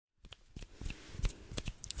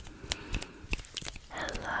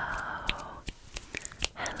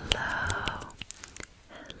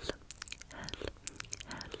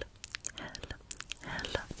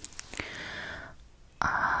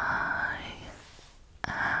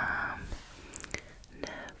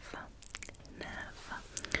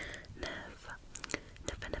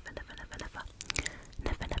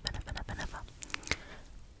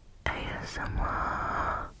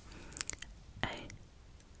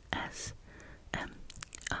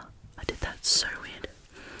That's so weird.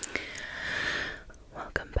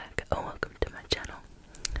 Welcome back, or welcome to my channel.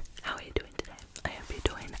 How are you doing today? I hope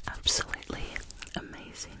you're doing absolutely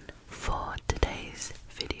amazing. For today's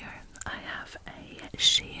video, I have a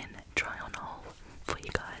Shein try on haul for you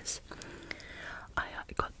guys. I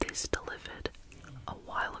got this delivered a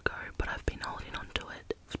while ago, but I've been holding on to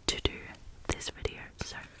it to do this video.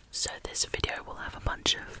 So this video will have a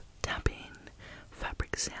bunch of tapping,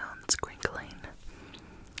 fabric sounds, crinkling.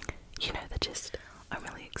 You know the gist. I'm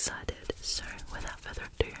really excited, so without further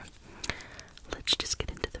ado, let's just get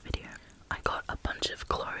into the video. I got a bunch of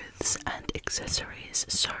clothes and accessories,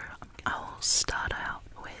 so I'll start out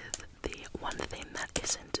with the one thing that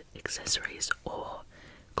isn't accessories or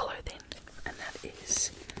clothing, and that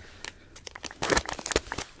is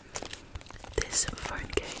this phone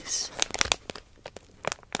case.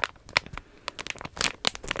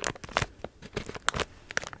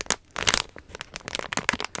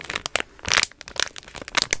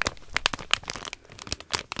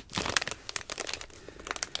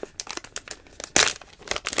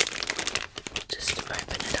 Just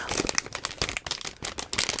open it up.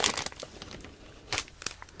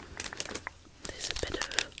 There's a bit of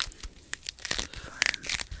foam.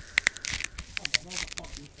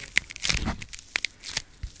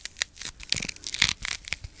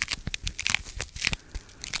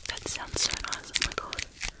 That sounds so nice, oh my god.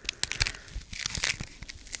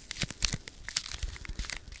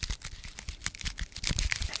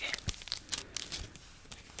 Okay.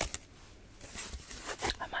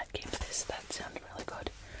 I might keep this, that sounds really good.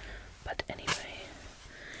 But anyway,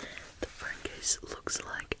 the phone case looks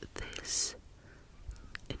like this.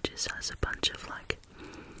 It just has a bunch of like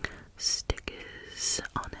stickers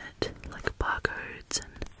on it, like barcodes,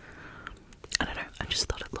 and I don't know, I just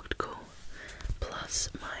thought it looked cool. Plus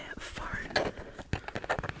my phone.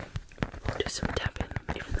 I'll do some tapping,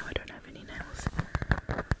 even though I don't have any nails.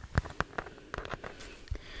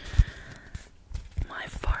 My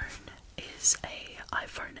phone is a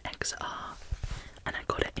iPhone XR, and I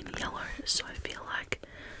got it in yellow, so I feel like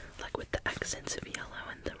with the accents of yellow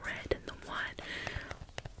and the red and the white,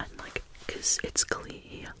 and like, because it's clear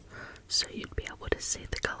here, so you'd be able to see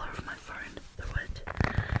the colour of my phone through it.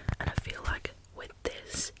 And I feel like with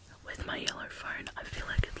this, with my yellow phone, I feel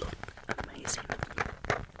like it looked amazing.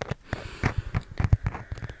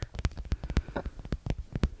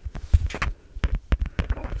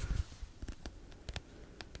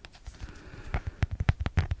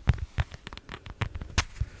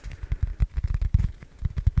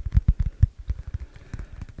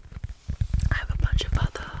 I have a bunch of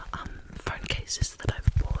other phone cases that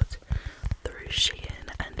I've bought through Shein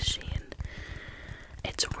and Shein.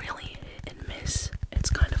 It's really hit and miss. It's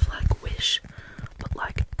kind of like Wish, but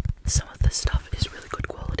like some of the stuff is really good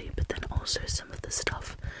quality, but then also some of the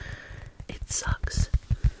stuff, it sucks.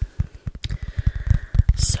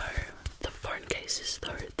 So the phone cases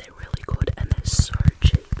though, they're really good and they're so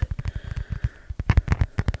cheap.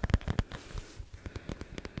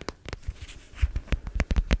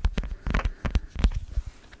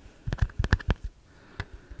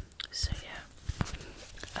 So yeah,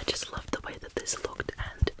 I just love the way that this looked,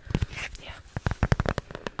 and yeah.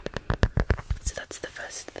 So that's the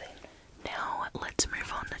first thing. Now let's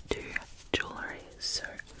move on to jewellery. So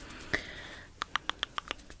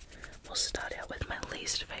we'll start out with my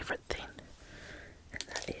least favourite thing, and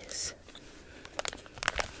that is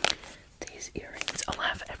these earrings. I'll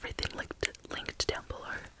have everything linked down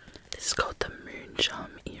below. This is called the Moon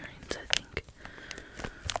Charm earrings, I think.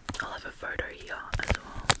 I'll have a photo here as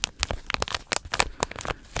well.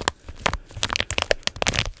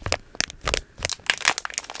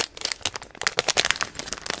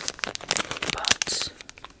 But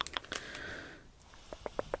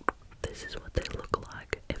this is what they look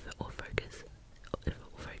like if it will focus.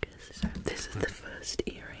 So this is the first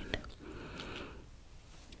earring.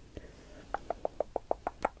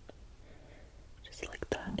 Just like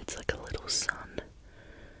that. It's like a little sun.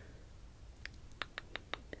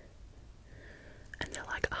 And they're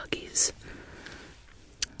like Uggies.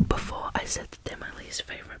 Before I said that they're my least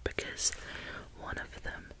favourite because one of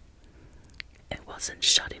them, it wasn't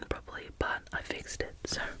shutting properly, but I fixed it,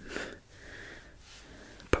 so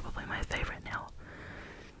probably my favourite now.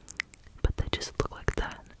 But they just look like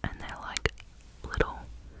that, and they're like little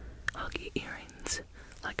huggy earrings,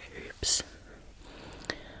 like hoops,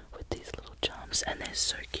 with these little charms, and they're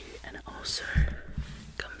so cute. And it also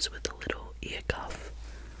comes with a little ear cuff,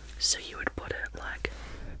 so you would put it like,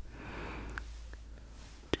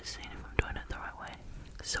 just seeing if I'm doing it the right way,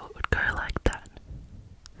 so it would go like that,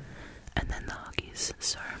 and then the huggies.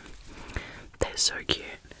 So they're so cute.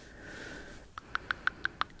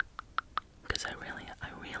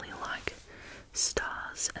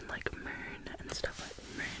 tiiiingles and like moon and stuff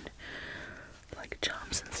like moon, like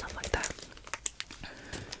charms and stuff like that.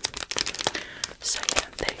 So yeah,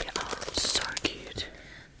 they are so cute.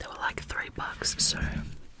 They were like $3, so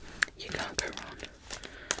you can't go wrong.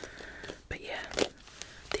 But yeah,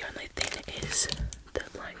 the only thing is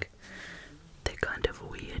that like they're kind of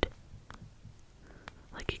weird.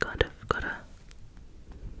 Like you kind of gotta,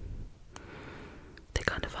 they're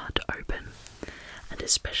kind of hard to open, and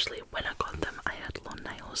especially when I got them I had long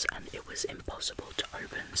nails and it was impossible to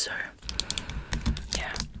open, so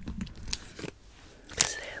yeah,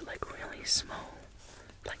 because they're like really small,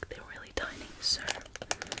 like they're really tiny, so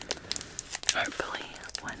hopefully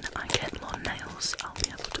when I get long nails I'll be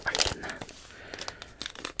able to open that.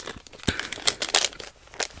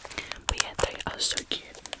 But yeah, they are so cute.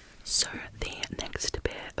 So the next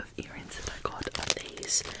pair of earrings that I got are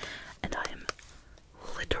these, and I am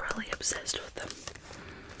literally obsessed with them.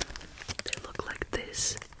 They look like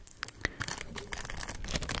this.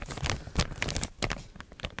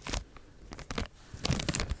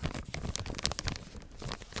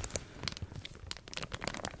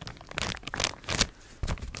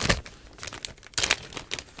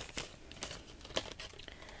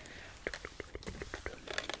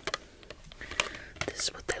 This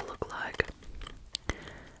is what they look like.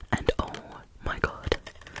 And oh my god.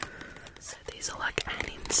 So these are like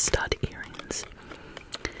hanging stud earrings.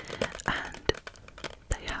 And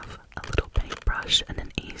they have a little paintbrush and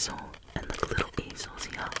an easel and like little easels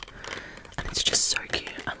here. And it's just so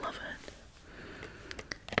cute. I love it.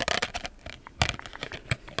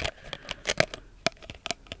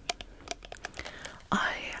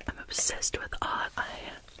 I am obsessed with art.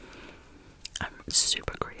 I'm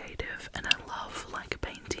super creative and I love like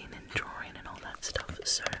painting and drawing and all that stuff,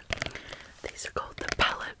 so these are called the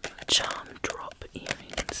Palette Charm Drop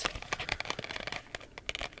earrings.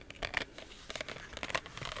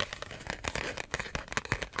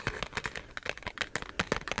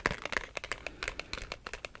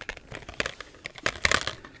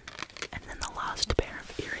 And then the last pair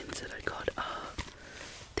of earrings that I got are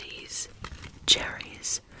these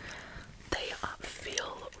cherries. They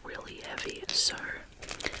feel really heavy, so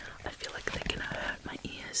I feel like they're gonna hurt my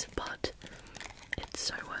ears, but it's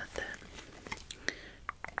so worth it.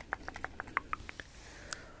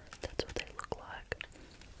 That's what they look like.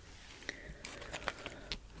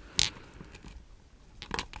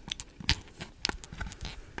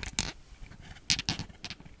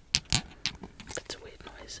 That's a weird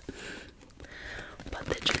noise. But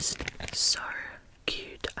they're just so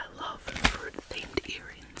cute. I love fruit themed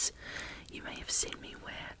earrings. You may have seen me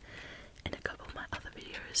wear in a couple of my other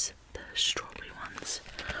videos the strawberry ones,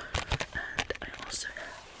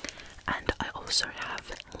 and I also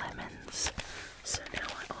have lemons. So now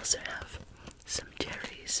I also have some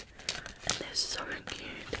cherries, and they're so cute.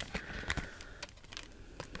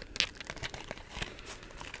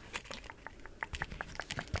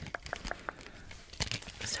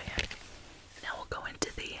 So yeah, now we'll go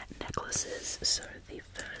into the necklaces. So the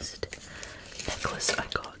first necklace I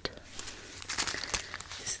got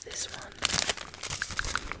is this one.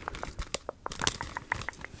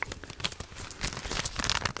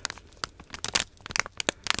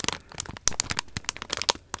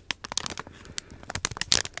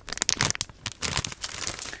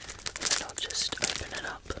 And I'll just open it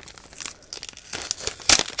up.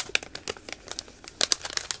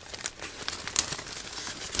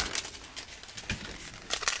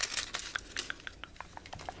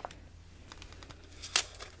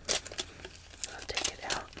 I'll take it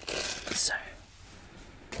out. So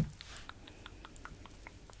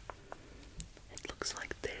it looks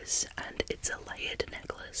like this, and it's a layered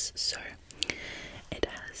necklace. So it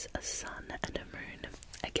has a sun and a moon.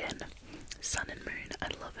 Again, sun and moon, I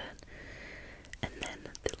love it. And then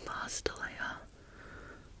the last layer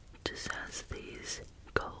just has these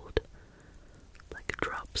gold like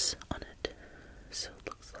drops on it. So it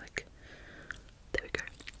looks like, there we go,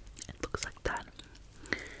 it looks like that.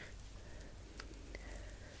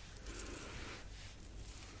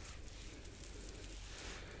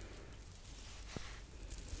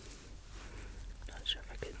 Not sure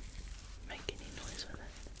if I could make any noise with it.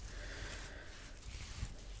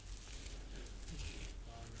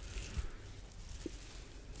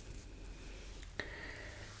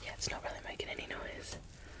 Yeah, it's not really making any noise.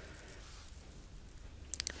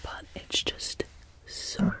 But it's just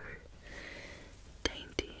so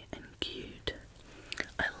dainty and cute.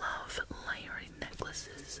 I love layering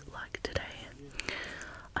necklaces like today.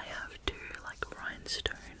 I have two like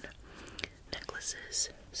rhinestone necklaces,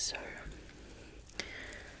 so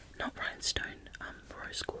not rhinestone,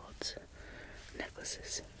 rose quartz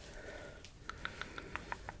necklaces.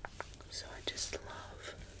 So I just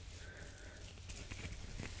love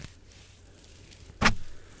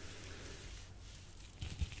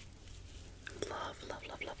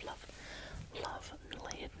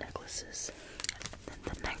layered necklaces. And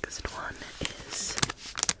then the next one is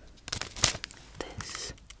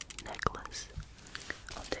this necklace.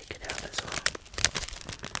 I'll take it out as well.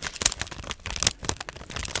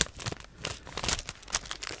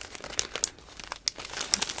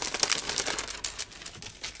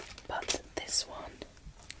 But this one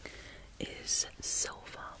is silver,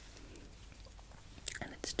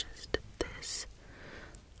 and it's just this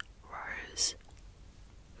rose,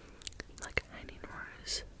 like a hanging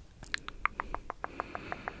rose,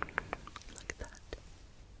 like that.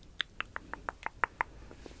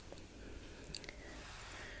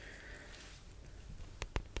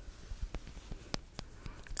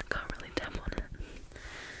 I can't really tap on it,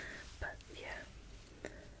 but yeah,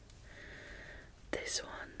 this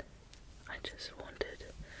one I just wanted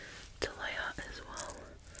to layer as well.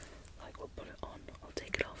 Like, we'll put it on, I'll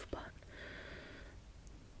take it off, but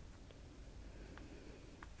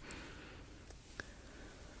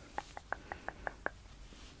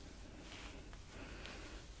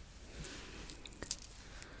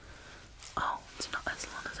oh, it's not as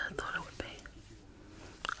long as I thought it would be.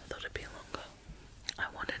 I thought it'd be longer. I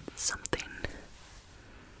wanted something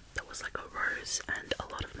that was like a rose, and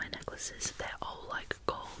a lot of my necklaces, they're all like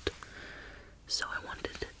gold. So I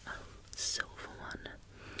wanted a silver one,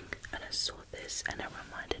 and I saw this and it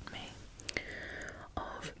reminded me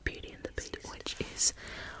of Beauty and the Beast, which is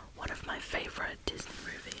one of my favourite Disney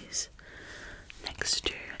movies next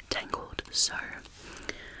to Tangled, so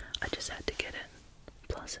I just had to get it.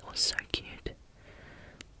 Plus it was so cute.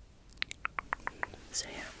 So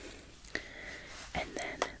yeah. And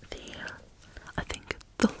then I think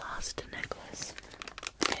the last necklace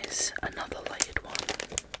is another layered one.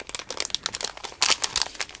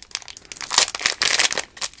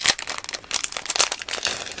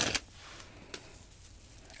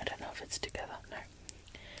 I don't know if it's together, no.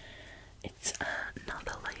 It's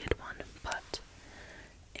another layered one, but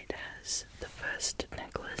it has, the first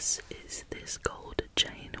necklace is this gold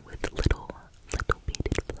chain with little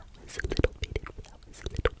beaded flowers, little beaded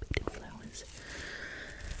flowers.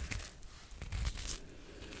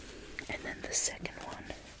 And then the second one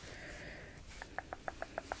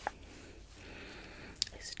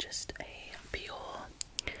is just a pure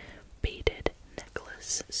beaded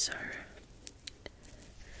necklace, so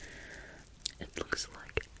it looks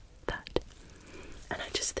like that, and I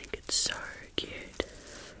just think it's so cute.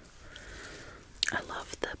 I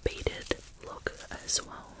love the beaded look as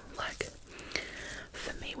well. Like,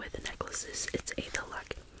 for me with necklaces, it's either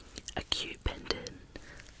like a cute pendant,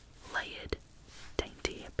 layered,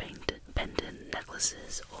 dainty pendant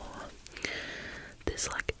necklaces, or this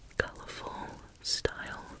like colourful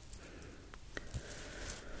style.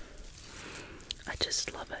 I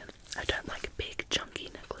just love it. I don't like big chunky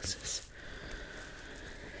necklaces.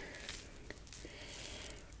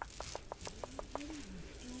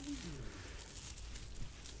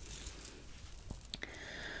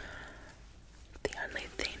 The only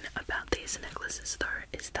thing about these necklaces though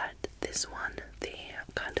is that this one, the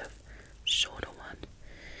kind of shorter one,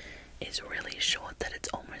 is really short that it's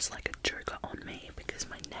almost like a joker on me because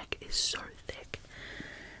my neck is so thick.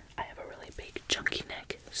 I have a really big chunky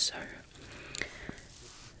neck, so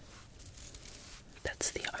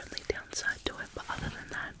that's the only downside to it, but other than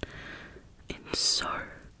that, it's so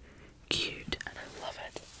cute and I love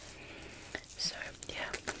it. So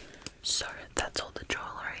yeah, so that's all the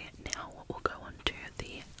jewellery. Now we'll go on to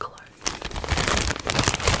the clothes.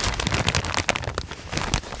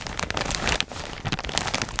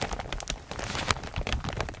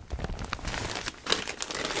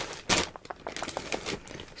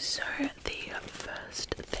 So the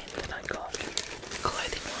first thing that I got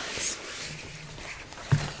clothing wise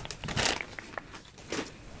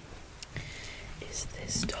is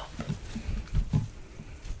this top.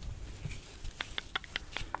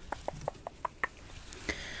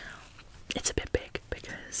 It's a bit big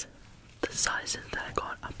because the sizes that I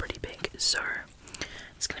got are pretty big, so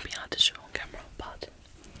it's going to be hard to show on camera, but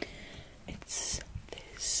it's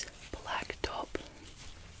this black top,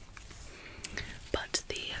 but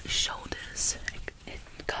the shoulders, it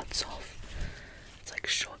cuts off. It's like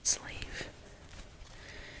short sleeve,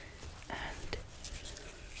 and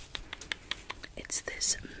it's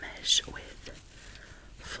this mesh with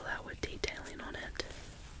flower detailing on it,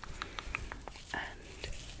 and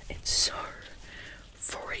it's so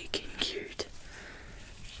freaking cute.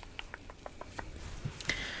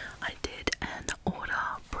 I did an order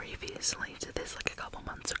previously to this like a couple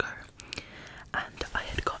months ago, and I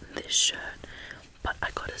had gotten this this shirt, but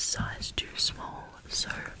I got a size too small, so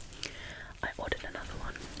I ordered another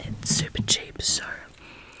one. It's super cheap, so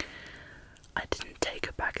I didn't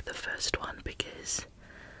take back the first one because,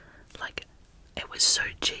 like, it was so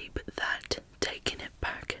cheap that taking it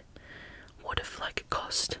back would have, like,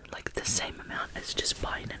 cost, like, the same amount as just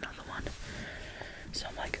buying another one. So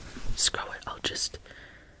I'm like, screw it, I'll just,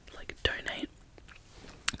 like, donate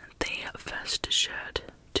the first shirt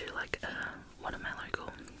to, like, one of my local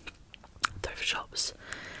thrift shops,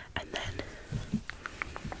 and then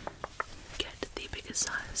get the bigger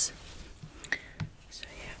size. So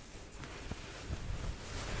yeah.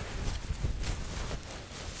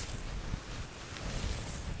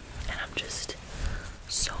 And I'm just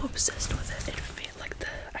so obsessed with it. It feels like the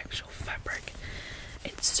actual fabric,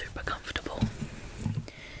 it's super comfortable.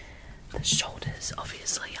 The shoulders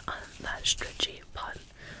obviously aren't that stretchy, but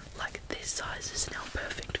like this size is now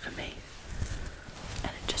perfect for me,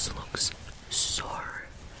 and it just looks so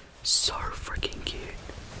freaking cute.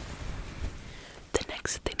 The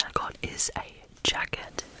next thing I got is a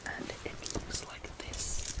jacket, and it looks like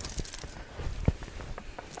this.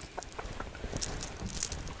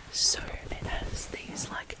 So it has these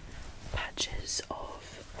like patches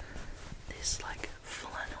of this like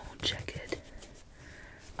flannel jacket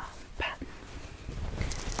pattern,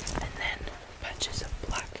 and then patches of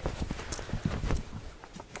black.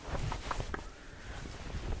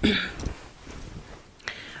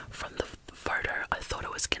 From the photo, I thought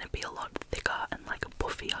it was going to be a lot thicker and like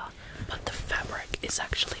buffier, but the fabric is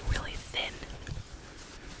actually really thin,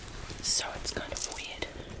 so it's kind of weird.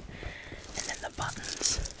 And then the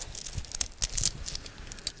buttons,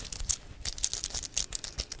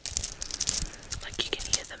 like you can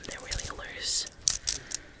hear them, they're really loose.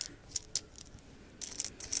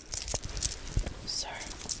 So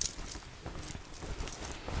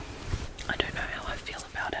I don't know how I feel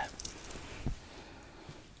about it.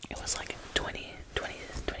 It was like $25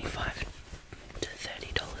 to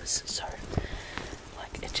 $30, so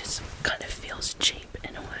like it just kind of feels cheap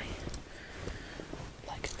in a way.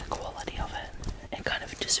 Like the quality of it, it kind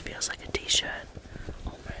of just feels like a t-shirt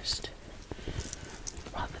almost,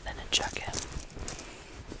 rather than a jacket.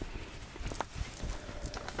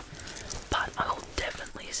 But I'll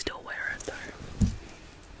definitely still wear it though.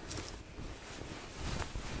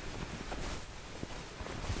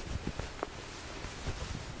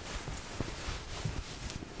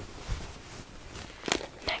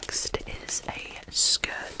 Next is a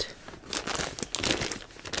skirt.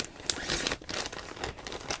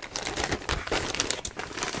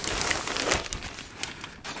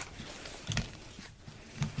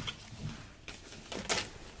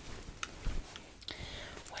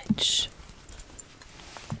 Which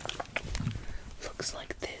looks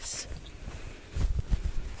like this.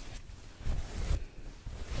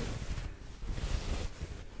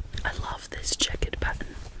 I love this checkered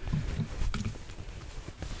pattern.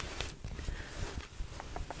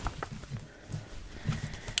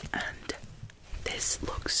 And this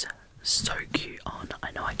looks so cute on.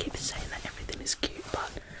 I know I keep saying that everything is cute,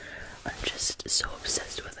 but I'm just so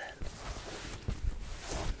obsessed with it.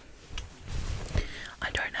 I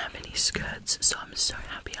don't have any skirts, so I'm so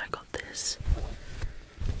happy I got this.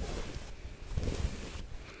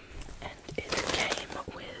 And it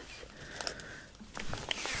came with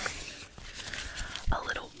a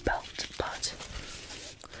little belt, but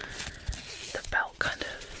the belt kind of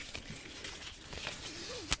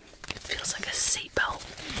feels like a seat belt,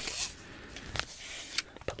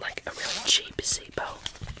 but like a real cheap seat belt.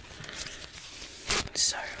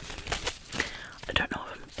 So I don't know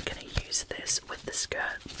if I'm gonna use this with the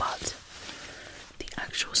skirt, but the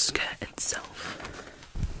actual skirt itself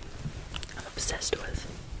I'm obsessed with.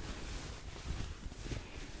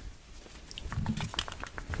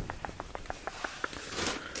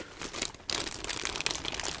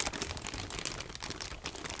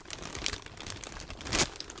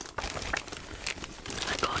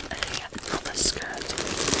 I got another skirt,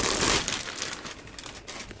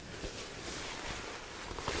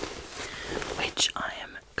 which I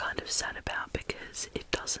am kind of sad about because it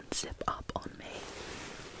doesn't zip up on me,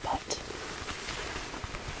 but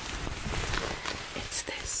it's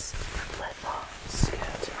this.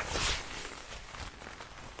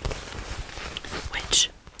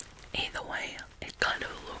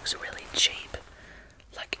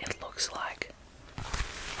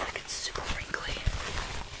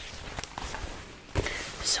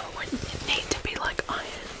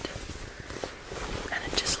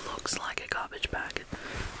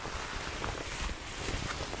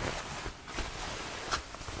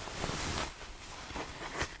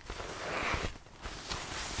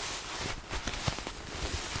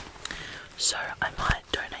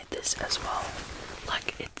 this as well.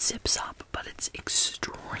 Like, it zips up, but it's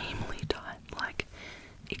extremely tight. Like,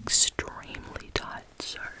 extremely tight.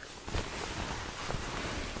 So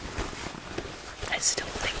I still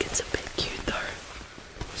think it's a bit cute though.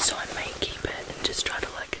 So I may keep it and just try to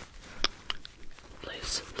like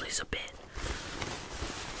lose a bit.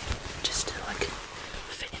 Just to like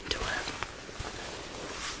fit into it.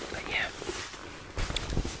 But yeah.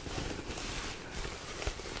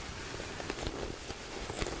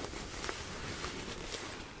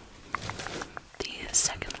 The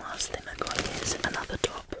second last thing I got is another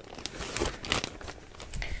top.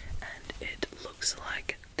 And it looks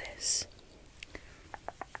like this.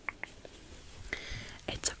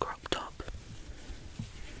 It's a crop top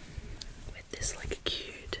with this like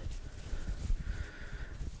cute,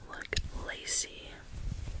 like lacy,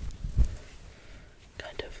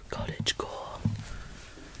 kind of cottagecore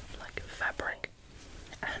like fabric.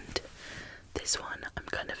 And this one I'm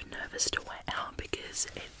kind of nervous to wear out because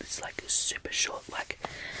it's like super short, like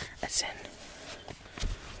as in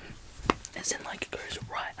like it goes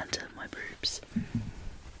right under my boobs.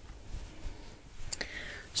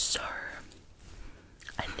 So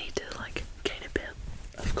I need to like gain a bit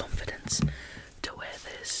of confidence to wear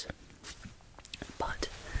this. But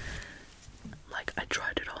like I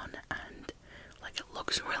tried it on and like it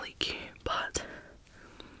looks really cute, but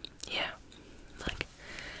yeah, like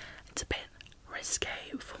it's a bit risque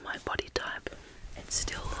for my body type. It's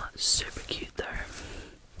still super cute though.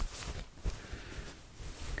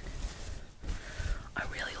 I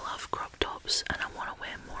really love crop tops and I want to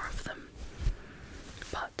wear more of them,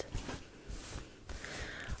 but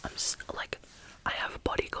like I have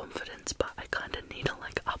body confidence, but I kind of need to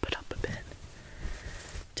like up it up a bit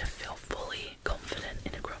to feel fully confident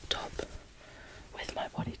in a crop top with my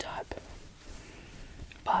body type.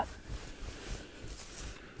 But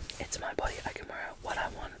it's my body, I can wear what I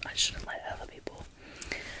want. I shouldn't let other people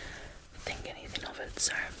think anything of it.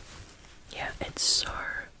 So yeah, it's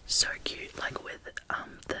so cute, like with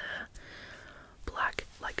the black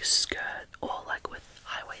like skirt or like with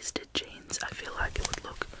high-waisted jeans. I feel like it would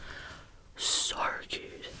look so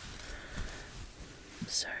cute.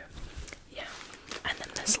 So yeah, and then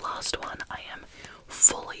this last one, I am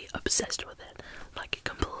fully obsessed with it, like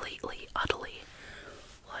completely, utterly,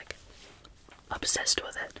 like obsessed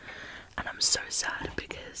with it. And I'm so sad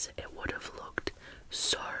because it would have looked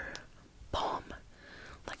so bomb,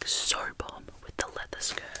 like so bomb with the leather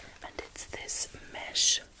skirt. And it's this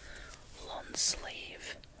mesh long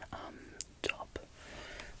sleeve top,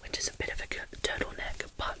 which is a bit of a turtleneck,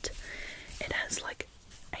 but it has like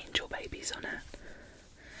angel babies on it.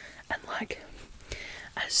 And like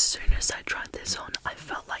as soon as I tried this on, I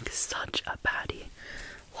felt like such a baddie.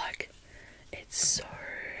 Like it's so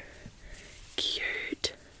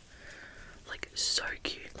cute, like so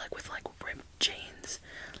cute, like with like ripped jeans.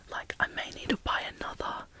 Like I may need to buy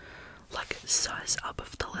another like size up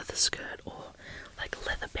of the leather skirt, or like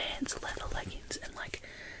leather pants, leather leggings, and like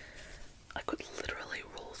I could literally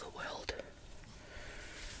rule the world.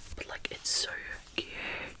 But like it's so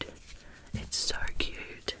cute, it's so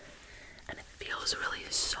cute, and it feels really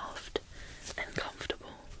soft.